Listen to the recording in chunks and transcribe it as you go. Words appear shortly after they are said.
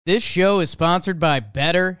This show is sponsored by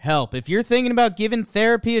BetterHelp. If you're thinking about giving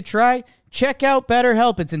therapy a try, check out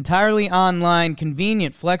BetterHelp. It's entirely online,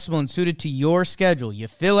 convenient, flexible, and suited to your schedule. You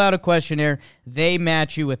fill out a questionnaire, they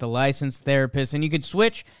match you with a licensed therapist, and you can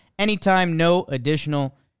switch anytime, no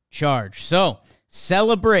additional charge. So,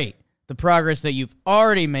 celebrate the progress that you've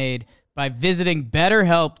already made by visiting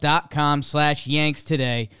BetterHelp.com/Yanks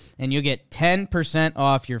today, and you'll get 10%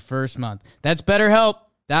 off your first month. That's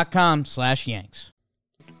BetterHelp.com/Yanks.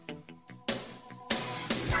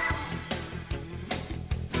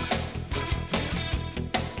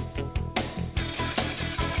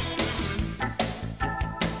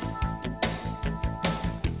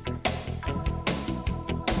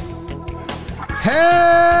 Hello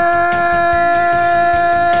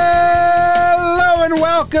and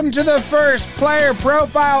welcome to the first player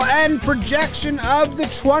profile and projection of the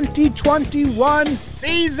 2021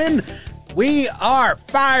 season. We are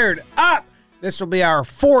fired up. This will be our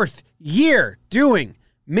fourth year doing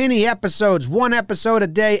mini episodes, one episode a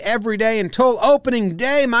day, every day until opening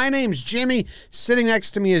day. My name's Jimmy. Sitting next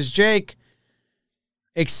to me is Jake.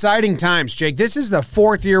 Exciting times, Jake. This is the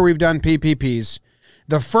fourth year we've done PPPs.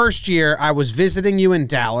 The first year, I was visiting you in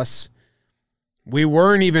Dallas. We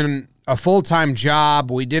weren't even a full-time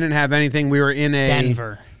job. We didn't have anything. We were in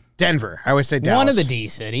Denver. I always say Dallas. One of the D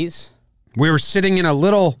cities. We were sitting in a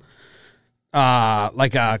little,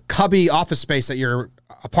 like a cubby office space that your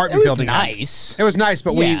apartment building had. Nice. It was nice,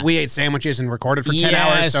 but Yeah. we ate sandwiches and recorded for 10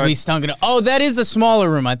 hours. Yes, So we stunk it. Oh, that is a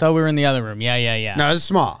smaller room. I thought we were in the other room. Yeah. No, it's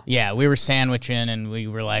small. Yeah, we were sandwiching, and we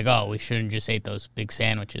were like, oh, we shouldn't just ate those big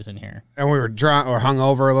sandwiches in here. And we were drunk or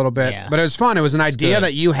hungover a little bit. Yeah. But it was fun. It was an idea good.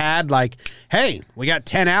 that you had, like, hey, we got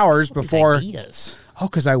 10 hours before. Ideas. Oh,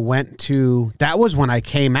 because I went to, that was when I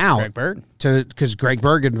came out. Greg Bird. Because Greg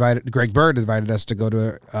Bird invited us to go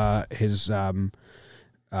to his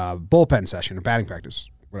bullpen session, or batting practice,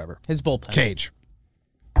 whatever. His bullpen. Cage.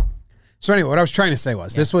 So anyway, what I was trying to say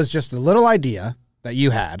was, this was just a little idea that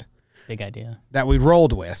you had. Big idea. That we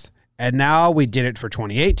rolled with. And now we did it for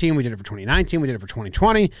 2018, we did it for 2019, we did it for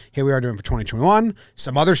 2020. Here we are doing it for 2021.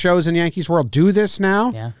 Some other shows in Yankees world do this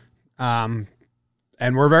now. Yeah.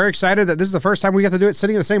 And we're very excited that this is the first time we get to do it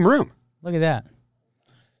sitting in the same room. Look at that.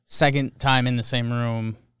 Second time in the same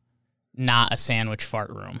room, not a sandwich fart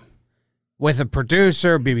room. With a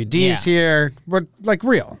producer, BBD's here, but like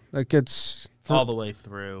real. Like it's all the way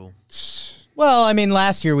through. Well, I mean,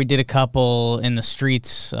 last year we did a couple in the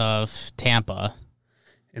streets of Tampa.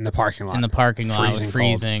 In the parking lot. In the parking lot,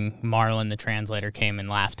 freezing. Cold. Marlon, the translator, came and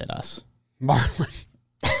laughed at us. Marlon.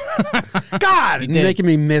 God, you're making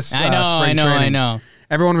me miss spring training. I know.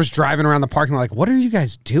 Everyone was driving around the parking lot like, what are you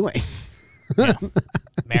guys doing? Yeah.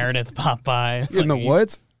 Meredith popped by. In the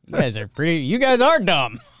woods? You guys are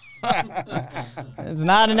dumb. It's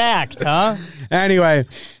not an act, huh? Anyway,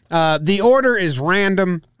 the order is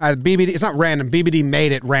random. BBD, it's not random. BBD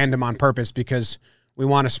made it random on purpose because we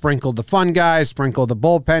want to sprinkle the fun guys, sprinkle the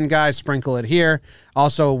bullpen guys, sprinkle it here.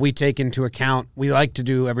 Also, we take into account, we like to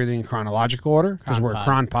do everything in chronological order because we're a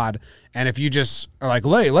Cron Pod. And if you just are like,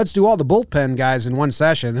 hey, let's do all the bullpen guys in one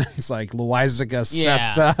session, it's like Loizaga,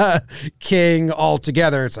 Sessa, King all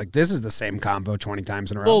together. It's like, this is the same combo 20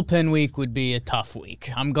 times in a row. Bullpen week would be a tough week.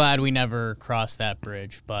 I'm glad we never crossed that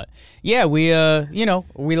bridge. But yeah, we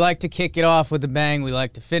like to kick it off with a bang. We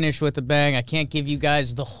like to finish with a bang. I can't give you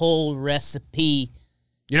guys the whole recipe.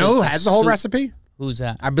 You know who has the whole recipe? Who's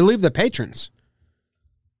that? I believe the patrons.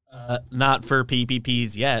 Not for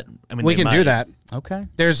PPPs yet. I mean, we can do that. Okay.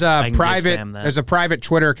 There's a private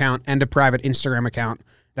Twitter account and a private Instagram account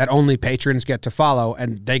that only patrons get to follow,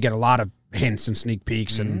 and they get a lot of hints and sneak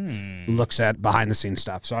peeks and looks at behind-the-scenes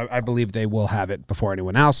stuff. So I believe they will have it before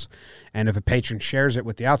anyone else. And if a patron shares it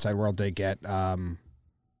with the outside world, they get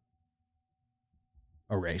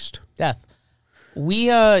erased. Death.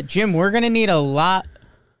 Jim, we're going to need a lot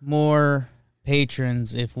more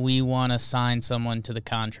patrons if we want to sign someone to the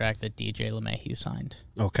contract that DJ LeMahieu signed.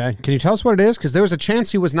 Okay. Can you tell us what it is? Because there was a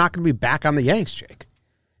chance he was not going to be back on the Yanks, Jake.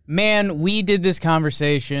 Man, we did this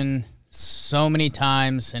conversation so many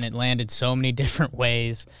times, and it landed so many different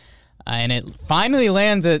ways. And it finally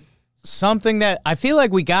lands at something that I feel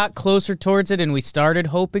like we got closer towards it and we started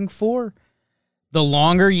hoping for. The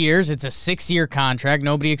longer years, it's a 6-year contract.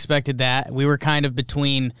 Nobody expected that. We were kind of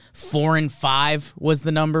between 4 and 5 was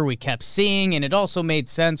the number we kept seeing, and it also made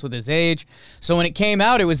sense with his age. So when it came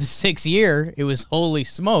out, it was a 6-year. It was holy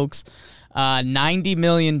smokes, $90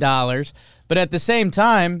 million. But at the same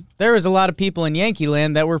time, there was a lot of people in Yankee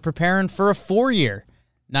land that were preparing for a 4-year,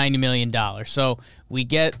 $90 million. So we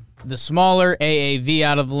get the smaller AAV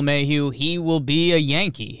out of LeMahieu, he will be a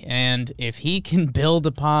Yankee. And if he can build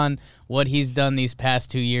upon what he's done these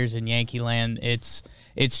past 2 years in Yankee land, it's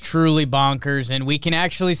truly bonkers. And we can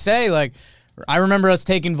actually say, like, I remember us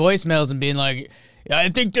taking voicemails and being like, I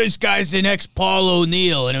think this guy's the next Paul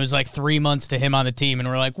O'Neill. And it was like 3 months to him on the team. And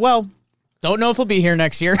we're like, well, don't know if he'll be here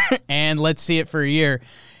next year. And let's see it for a year.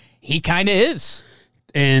 He kind of is.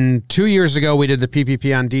 And 2 years ago, we did the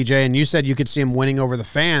PPP on DJ, and you said you could see him winning over the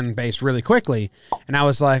fan base really quickly. And I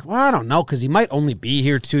was like, well, I don't know, because he might only be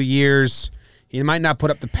here 2 years. He might not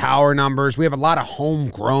put up the power numbers. We have a lot of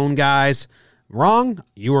homegrown guys. Wrong.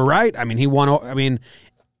 You were right. I mean, he won. I mean,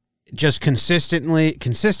 just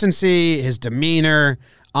consistency, his demeanor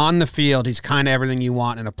on the field, he's kind of everything you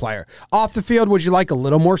want in a player. Off the field, would you like a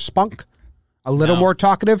little more spunk? A little more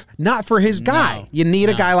talkative? Not for his guy. You need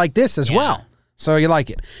a guy like this as well. So you like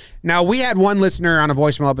it. Now, we had one listener on a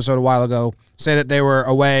voicemail episode a while ago say that they were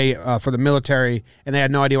away for the military and they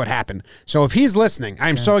had no idea what happened. So if he's listening,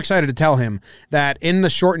 I'm so excited to tell him that in the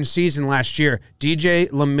shortened season last year, DJ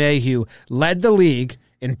LeMahieu led the league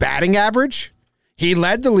in batting average. He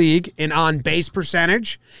led the league in on-base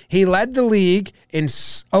percentage. He led the league in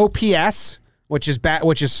OPS, which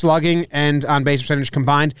is slugging and on-base percentage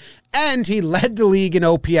combined. And he led the league in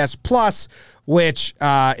OPS plus, which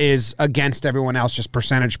is against everyone else, just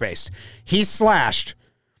percentage-based. He slashed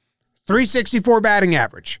 364 batting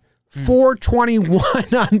average, 421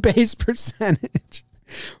 on-base percentage,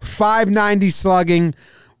 590 slugging,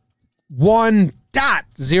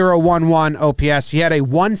 1.011 OPS. He had a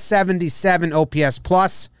 177 OPS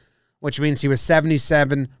plus, which means he was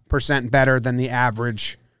 77% better than the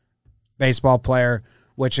average baseball player,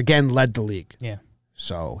 which again led the league. Yeah.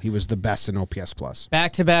 So he was the best in OPS plus.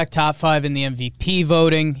 Back-to-back top 5 in the MVP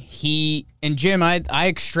voting. And Jim, I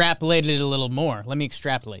extrapolated it a little more. Let me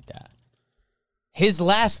extrapolate that. His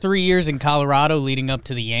last 3 years in Colorado leading up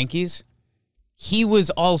to the Yankees, he was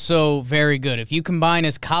also very good. If you combine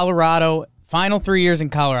his Colorado, final 3 years in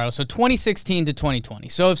Colorado, so 2016 to 2020.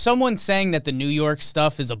 So if someone's saying that the New York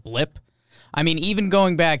stuff is a blip, I mean, even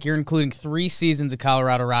going back, you're including 3 seasons of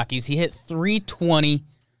Colorado Rockies. He hit 320,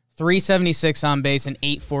 376 on base, and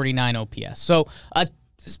 849 OPS. So,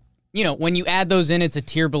 when you add those in, it's a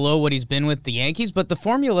tier below what he's been with the Yankees, but the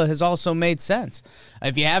formula has also made sense.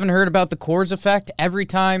 If you haven't heard about the Coors effect, every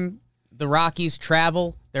time the Rockies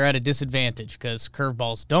travel, they're at a disadvantage because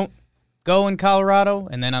curveballs don't go in Colorado,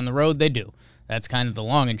 and then on the road they do. That's kind of the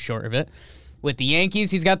long and short of it. With the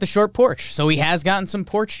Yankees, he's got the short porch, so he has gotten some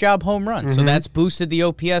porch job home runs. So that's boosted the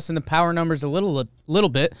OPS and the power numbers a little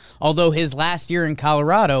bit, although his last year in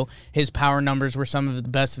Colorado, his power numbers were some of the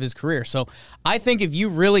best of his career. So I think if you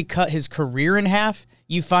really cut his career in half,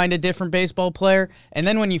 you find a different baseball player. And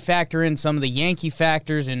then when you factor in some of the Yankee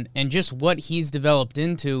factors and just what he's developed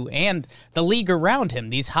into and the league around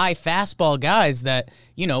him, these high fastball guys that,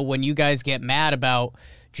 when you guys get mad about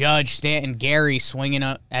Judge, Stanton, Gary swinging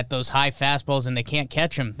at those high fastballs and they can't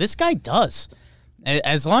catch them. This guy does.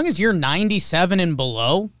 As long as you're 97 and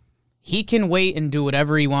below, he can wait and do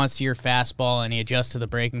whatever he wants to your fastball and he adjusts to the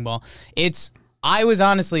breaking ball. I was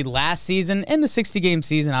honestly last season, and the 60-game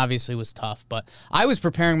season obviously was tough, but I was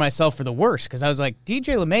preparing myself for the worst because I was like,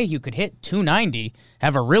 DJ LeMahieu could hit 290,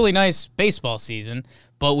 have a really nice baseball season,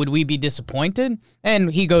 but would we be disappointed? And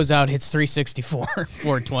he goes out, hits 364,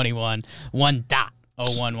 421,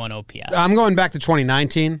 1.011 OPS. I'm going back to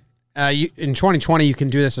 2019. In 2020, you can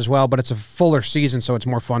do this as well, but it's a fuller season, so it's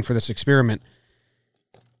more fun for this experiment.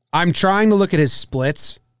 I'm trying to look at his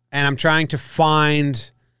splits, and I'm trying to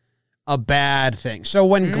find a bad thing. So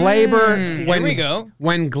when Glaber,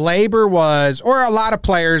 when Glaber was, or a lot of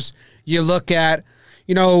players, you look at,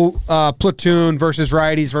 platoon versus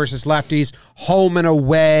righties versus lefties, home and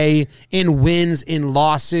away, in wins, in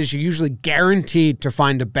losses. You're usually guaranteed to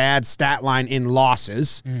find a bad stat line in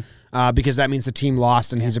losses because that means the team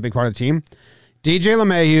lost and he's a big part of the team. DJ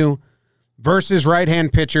LeMahieu versus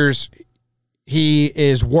right-hand pitchers, he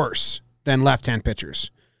is worse than left-hand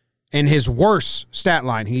pitchers. In his worst stat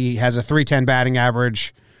line, he has a 310 batting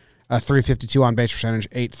average, a 352 on base percentage,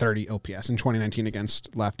 830 OPS in 2019 against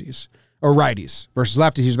lefties. Or righties versus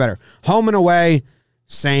lefties, he's better. Home and away,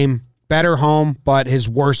 same. Better home, but his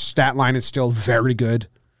worst stat line is still very good.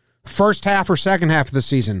 First half or second half of the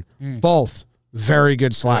season, both very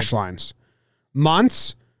good slash lines.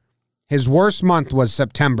 Months, his worst month was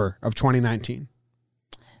September of 2019.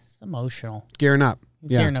 It's emotional. Gearing up.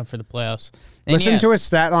 He's gearing up for the playoffs. And Listen to his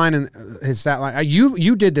stat line and his stat line.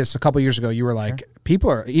 You did this a couple years ago. You were like,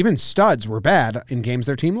 even studs were bad in games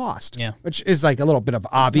their team lost. Yeah. Which is like a little bit of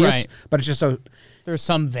obvious, right. But it's just so. There's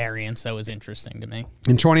some variance that was interesting to me.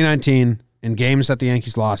 In 2019, In games that the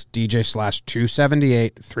Yankees lost, DJ slashed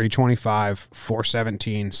 278, 325,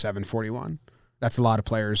 417, 741. That's a lot of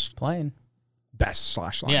players' Playing. best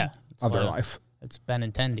slash line of their life. It's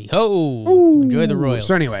Benintendi. Oh, enjoy the Royals.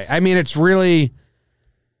 So anyway, I mean, it's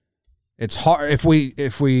hard.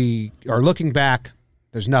 If we are looking back,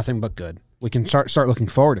 there's nothing but good. We can start looking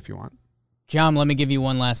forward if you want. John, let me give you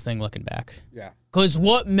one last thing looking back. Yeah. Because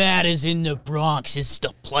what matters in the Bronx is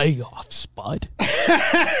the playoffs, bud.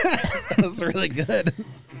 That's really good.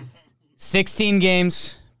 16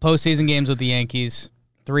 games, postseason games with the Yankees,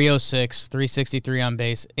 306, 363 on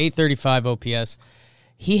base, 835 OPS.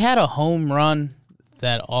 He had a home run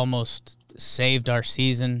that almost saved our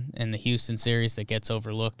season in the Houston series that gets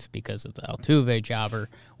overlooked because of the Altuve job or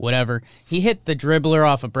whatever. He hit the dribbler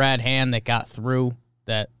off of Brad Hand that got through,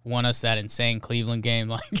 that won us that insane Cleveland game.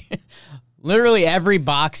 Like, literally every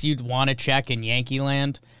box you'd want to check in Yankee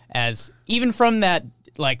land, as even from that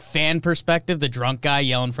like fan perspective, the drunk guy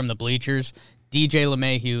yelling from the bleachers, DJ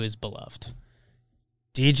LeMahieu is beloved.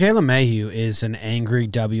 DJ LeMahieu is an angry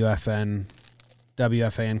WFAN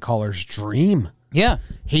caller's dream. Yeah.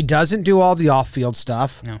 He doesn't do all the off-field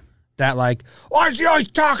stuff. No. That, like, why is he always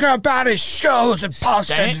talking about his shows and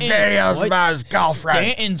posting videos about his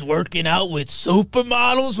girlfriend? Stanton's working out with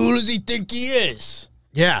supermodels. Who does he think he is?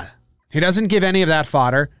 Yeah. He doesn't give any of that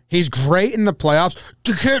fodder. He's great in the playoffs.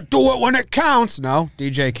 You can't do it when it counts. No,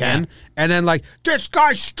 DJ can. Yeah. And then, like, this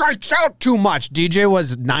guy strikes out too much. DJ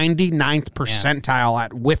was 99th percentile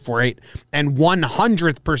at whiff rate and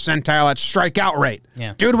 100th percentile at strikeout rate.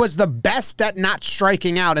 Yeah. Dude was the best at not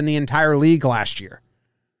striking out in the entire league last year.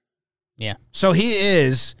 Yeah. So he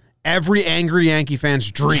is every angry Yankee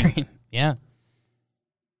fan's dream. Yeah.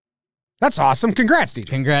 That's awesome. Congrats, DJ.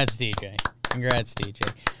 Congrats,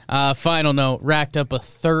 DJ. Final note, racked up a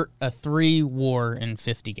 3 WAR in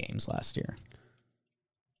 50 games last year.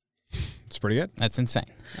 It's pretty good. That's insane.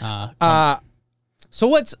 So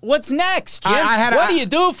what's next, Jim? What do you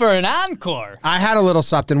do for an encore? I had a little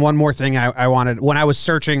something. One more thing I wanted. When I was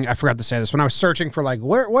searching, I forgot to say this. When I was searching for, like,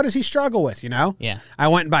 what does he struggle with, you know? Yeah. I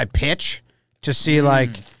went by pitch to see, like,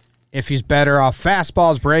 if he's better off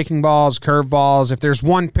fastballs, breaking balls, curveballs. If there's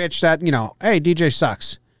one pitch that, you know, hey, DJ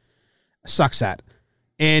sucks at.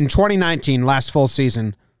 In 2019, last full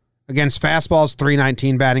season, against fastballs,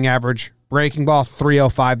 319 batting average, breaking ball,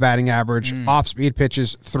 305 batting average, off-speed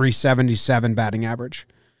pitches, 377 batting average.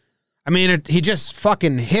 I mean, he just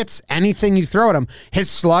fucking hits anything you throw at him.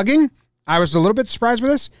 His slugging, I was a little bit surprised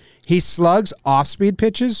with this. He slugs off-speed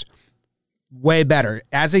pitches way better.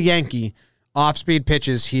 As a Yankee, off-speed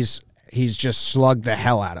pitches, he's just slugged the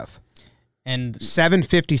hell out of. And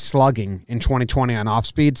 750 slugging in 2020 on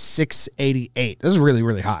off-speed, 688. This is really,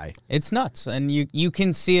 really high. It's nuts, and you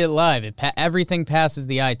can see it live. Everything passes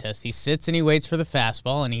the eye test. He sits and he waits for the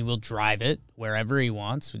fastball, and he will drive it wherever he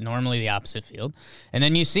wants, normally the opposite field. And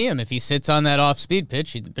then you see him. If he sits on that off-speed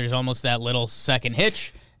pitch, there's almost that little second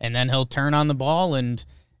hitch, and then he'll turn on the ball, and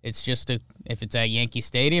it's just if it's at Yankee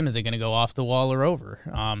Stadium, is it going to go off the wall or over?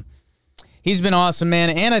 He's been awesome, man,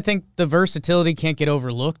 and I think the versatility can't get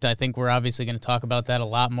overlooked. I think we're obviously going to talk about that a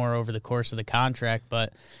lot more over the course of the contract,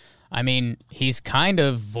 but, I mean, he's kind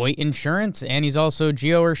of Voit insurance, and he's also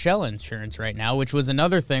Gio Urshela insurance right now, which was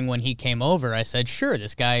another thing when he came over. I said, sure,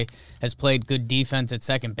 this guy has played good defense at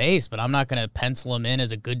second base, but I'm not going to pencil him in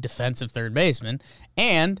as a good defensive third baseman,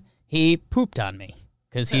 and he pooped on me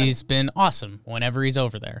because he's been awesome whenever he's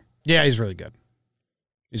over there. Yeah, he's really good.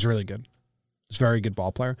 He's really good. He's a very good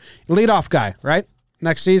ball player. Leadoff guy, right?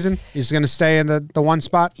 Next season, he's going to stay in the one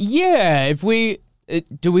spot? Yeah.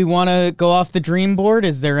 Do we want to go off the dream board?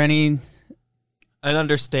 Is there any... I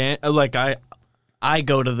understand. Like, I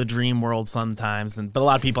go to the dream world sometimes, but a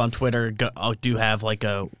lot of people on Twitter do have, like,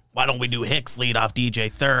 why don't we do Hicks lead off DJ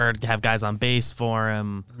third, have guys on base for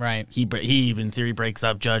him? Right. He in theory breaks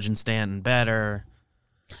up Judge and Stanton better.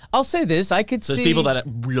 I'll say this. I could see... There's people that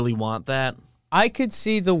really want that. I could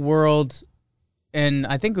see the world... And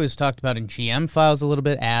I think it was talked about in GM Files a little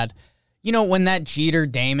bit, when that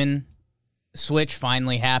Jeter-Damon switch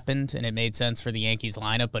finally happened and it made sense for the Yankees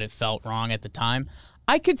lineup, but it felt wrong at the time,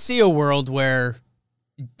 I could see a world where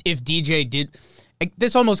if DJ did...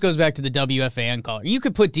 This almost goes back to the WFAN caller. You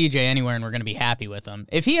could put DJ anywhere and we're going to be happy with him.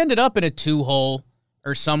 If he ended up in a 2-hole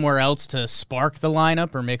or somewhere else to spark the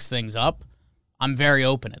lineup or mix things up, I'm very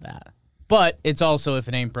open to that. But it's also, if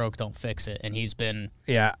it ain't broke, don't fix it. And he's been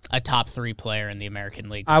a top 3 player in the American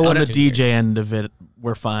League. On the DJ end of it,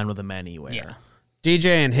 we're fine with him anywhere. Yeah. DJ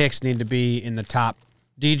and Hicks need to be in the top.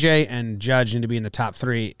 DJ and Judge need to be in the top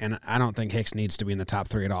 3, and I don't think Hicks needs to be in the top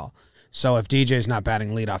 3 at all. So if DJ's not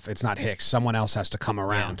batting leadoff, it's not Hicks. Someone else has to come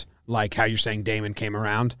around. like how you're saying Damon came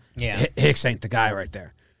around. Yeah. Hicks ain't the guy right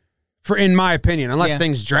there. In my opinion, unless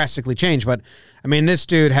things drastically change. But, I mean, this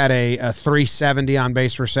dude had a 370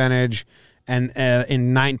 on-base percentage and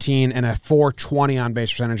in 19 and a 420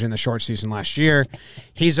 on-base percentage in the short season last year.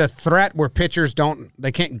 He's a threat where pitchers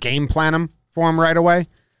they can't game plan him for him right away,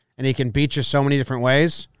 and he can beat you so many different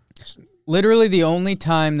ways. Literally the only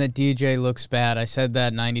time that DJ looks bad, I said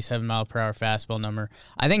that 97-mile-per-hour fastball number.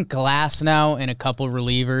 I think Glasnow and a couple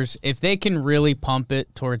relievers, if they can really pump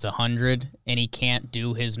it towards 100 and he can't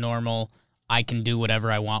do his normal, I can do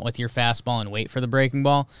whatever I want with your fastball and wait for the breaking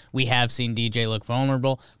ball, we have seen DJ look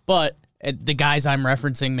vulnerable. But the guys I'm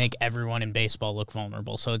referencing make everyone in baseball look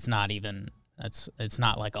vulnerable, so it's not even, it's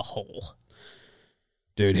not like a hole.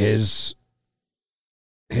 Dude, his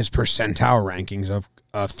percentile rankings of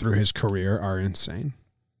through his career are insane.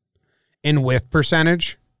 In whiff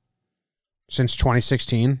percentage, since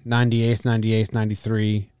 2016, 98th, 98th,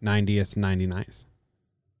 93, 90th,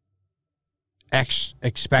 99th.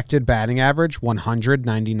 Expected batting average, 100,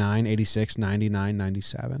 99, 86, 99,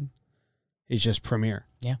 97. He's just premier.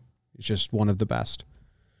 Yeah. He's just one of the best.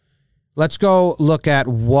 Let's go look at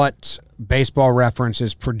what Baseball Reference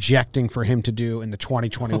is projecting for him to do in the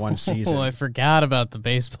 2021 season. Oh, I forgot about the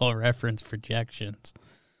Baseball Reference projections.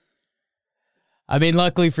 I mean,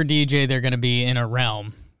 luckily for DJ, they're going to be in a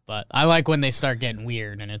realm, but I like when they start getting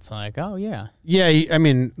weird, and it's like, oh, yeah. Yeah, I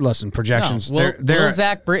mean, listen, projections. No. Will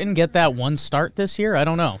Zach Britton get that one start this year? I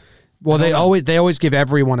don't know. Well, they always give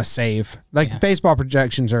everyone a save. Like, the baseball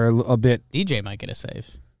projections are a bit... DJ might get a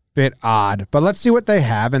save. Bit odd, but let's see what they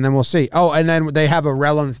have, and then we'll see. Oh, and then they have a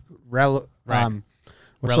what's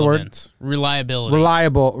the word?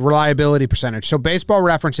 Reliability percentage. So Baseball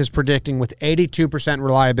Reference is predicting with 82%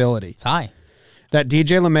 reliability. It's high. That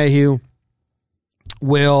DJ LeMahieu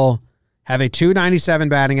will have a 297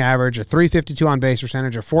 batting average, a 352 on base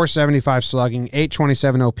percentage, a 475 slugging,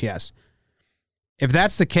 827 OPS. If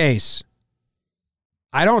that's the case,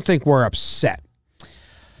 I don't think we're upset,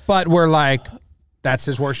 but we're like, that's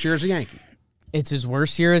his worst year as a Yankee. It's his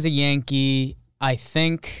worst year as a Yankee. I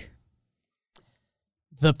think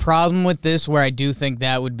the problem with this, where I do think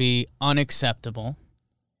that would be unacceptable,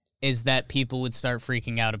 is that people would start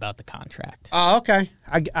freaking out about the contract. Oh, okay.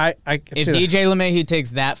 I if DJ LeMahieu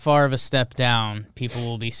takes that far of a step down, people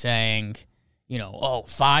will be saying,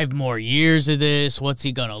 5 more years of this, what's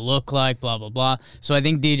he going to look like, blah, blah, blah. So I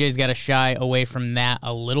think DJ's got to shy away from that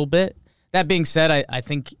a little bit. That being said, I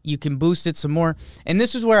think you can boost it some more. And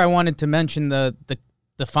this is where I wanted to mention the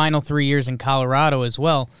final 3 years in Colorado as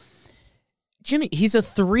well. Jimmy, he's a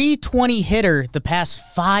 320 hitter the past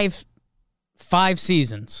five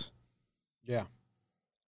seasons. Yeah.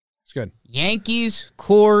 It's good. Yankees,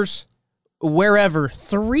 Coors, wherever,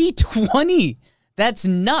 320. That's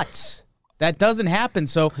nuts. That doesn't happen.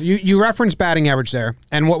 So you reference batting average there,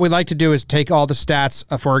 and what we like to do is take all the stats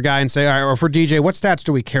for a guy and say, all right, or for DJ, what stats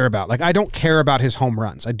do we care about? Like, I don't care about his home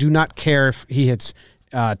runs. I do not care if he hits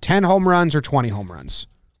 10 home runs or 20 home runs.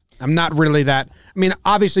 I'm not really that. I mean,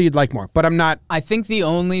 obviously you'd like more, but I'm not. I think the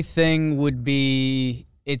only thing would be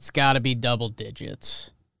it's got to be double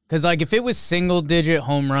digits. Because, like, if it was single-digit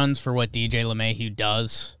home runs for what DJ LeMahieu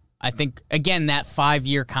does, I think, again, that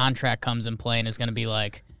 5-year contract comes in play and is going to be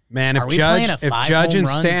like, man, if Judge and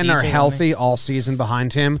Stan are healthy all season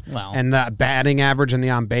behind him, and the batting average and the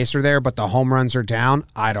on-base are there, but the home runs are down,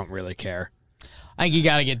 I don't really care. I think you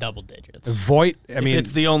got to get double digits. If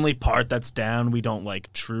it's the only part that's down, we don't,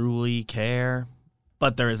 truly care.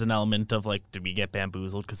 But there is an element of, did we get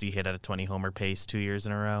bamboozled because he hit at a 20-homer pace 2 years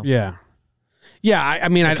in a row? Yeah. Yeah, I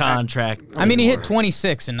mean... contract. He hit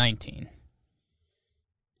 26 in 19.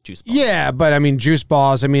 Juice balls. Yeah, but, juice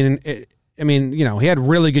balls, he had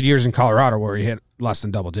really good years in Colorado where he hit less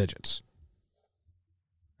than double digits.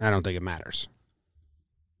 I don't think it matters.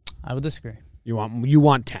 I would disagree. You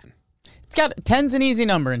want 10. It's got 10's an easy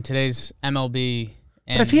number in today's MLB.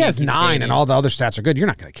 But if he has 9 and all the other stats are good, you're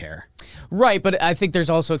not going to care. Right, but I think there's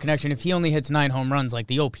also a connection. If he only hits 9 home runs,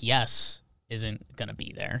 the OPS isn't going to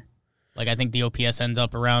be there. I think the OPS ends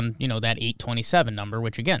up around, that 827 number,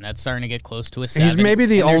 which, again, that's starting to get close to a 7. He's maybe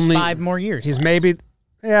the only... 5 more years He's left. maybe...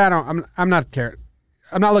 Yeah, I'm not caring.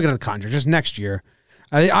 I'm not looking at the contract. Just next year.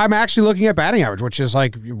 I'm actually looking at batting average, which is,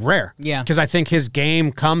 rare. Yeah. Because I think his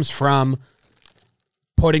game comes from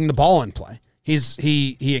putting the ball in play.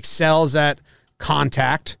 He excels at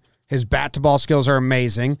contact. His bat-to-ball skills are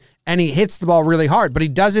amazing, and he hits the ball really hard, but he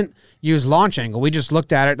doesn't use launch angle. We just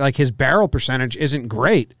looked at it, his barrel percentage isn't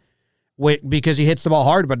great because he hits the ball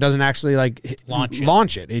hard but doesn't actually,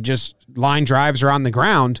 launch it. He just line drives are on the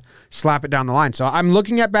ground, slap it down the line. So I'm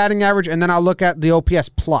looking at batting average, and then I'll look at the OPS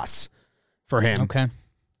plus for him. Okay.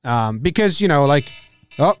 Because, he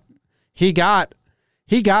got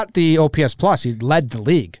the OPS plus. He led the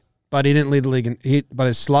league, but he didn't lead the league. But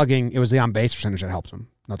his slugging, it was the on-base percentage that helped him,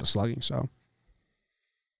 not the slugging. So,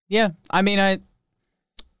 yeah, I mean, I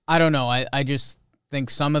don't know. I just think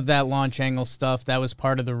some of that launch angle stuff, that was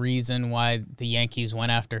part of the reason why the Yankees went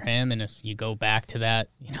after him. And if you go back to that,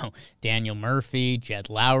 Daniel Murphy, Jed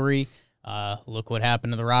Lowry, look what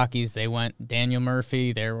happened to the Rockies. They went Daniel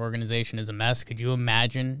Murphy. Their organization is a mess. Could you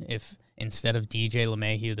imagine if instead of DJ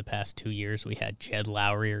LeMahieu the past 2 years, we had Jed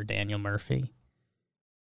Lowry or Daniel Murphy?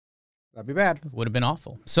 That'd be bad. Would have been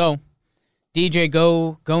awful. So, DJ,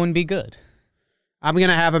 go and be good. I'm going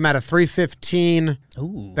to have him at a 315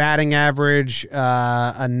 batting average,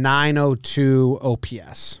 a 902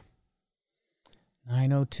 OPS.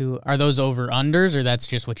 902. Are those over-unders, or that's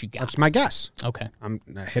just what you got? That's my guess. Okay. I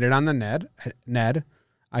hit it on the Ned. I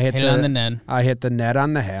hit it on the Ned. I hit the Ned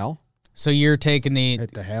on the Hale. So you're taking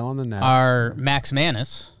hit the Hale on the Ned. Our Max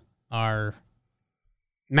Manus, our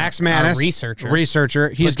researcher.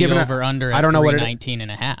 He's given over-under. I don't know what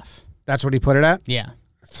 19.5. That's what he put it at? Yeah.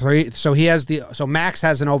 So Max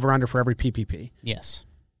has an over-under for every PPP. Yes.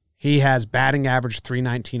 He has batting average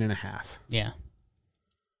 319.5. Yeah.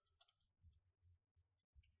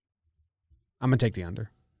 I'm going to take the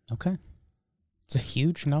under. Okay. It's a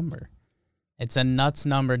huge number. It's a nuts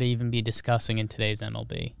number to even be discussing in today's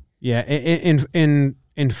MLB. Yeah, in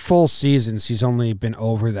full seasons, he's only been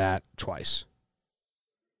over that twice.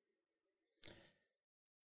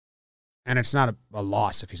 And it's not a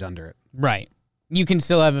loss if he's under it. Right. You can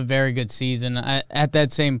still have a very good season. At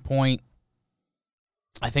that same point,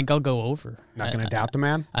 I think I'll go over. Not going to doubt the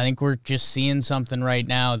man? I think we're just seeing something right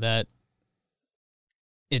now that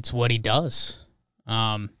it's what he does.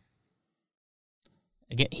 Again,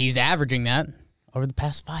 he's averaging that over the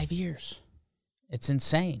past 5 years. It's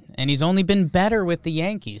insane. And he's only been better with the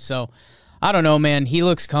Yankees. So, I don't know, man. He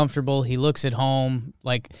looks comfortable. He looks at home.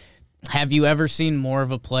 Have you ever seen more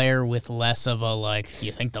of a player with less of a,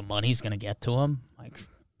 you think the money's going to get to him?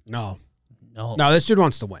 No. No, this dude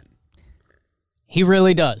wants to win. He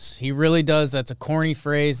really does. He really does. That's a corny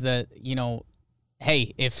phrase that,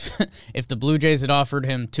 hey, if the Blue Jays had offered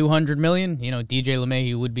him $200 million, DJ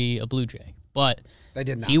LeMahieu would be a Blue Jay. But they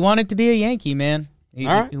did not. He wanted to be a Yankee, man. He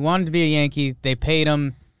wanted to be a Yankee. They paid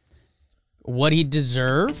him what he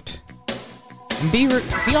deserved. And be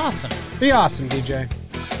awesome. Be awesome, DJ.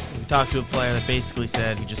 We talked to a player that basically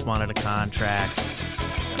said he just wanted a contract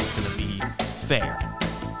that was going to be fair.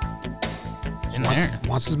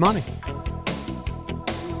 Wants his money.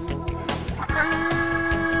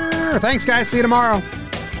 Thanks, guys. See you tomorrow.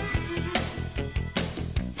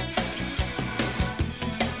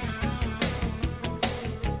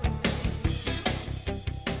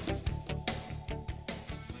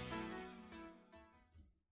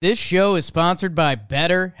 This show is sponsored by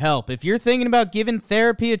BetterHelp. If you're thinking about giving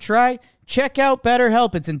therapy a try, check out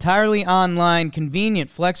BetterHelp. It's entirely online, convenient,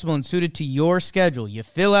 flexible, and suited to your schedule. You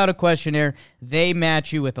fill out a questionnaire, they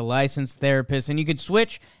match you with a licensed therapist, and you can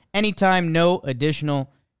switch anytime, no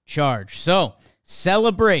additional charge. So,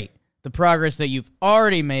 celebrate the progress that you've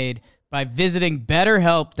already made by visiting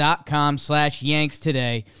BetterHelp.com/Yanks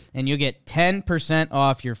today, and you'll get 10%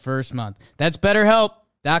 off your first month. That's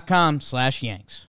BetterHelp.com/Yanks.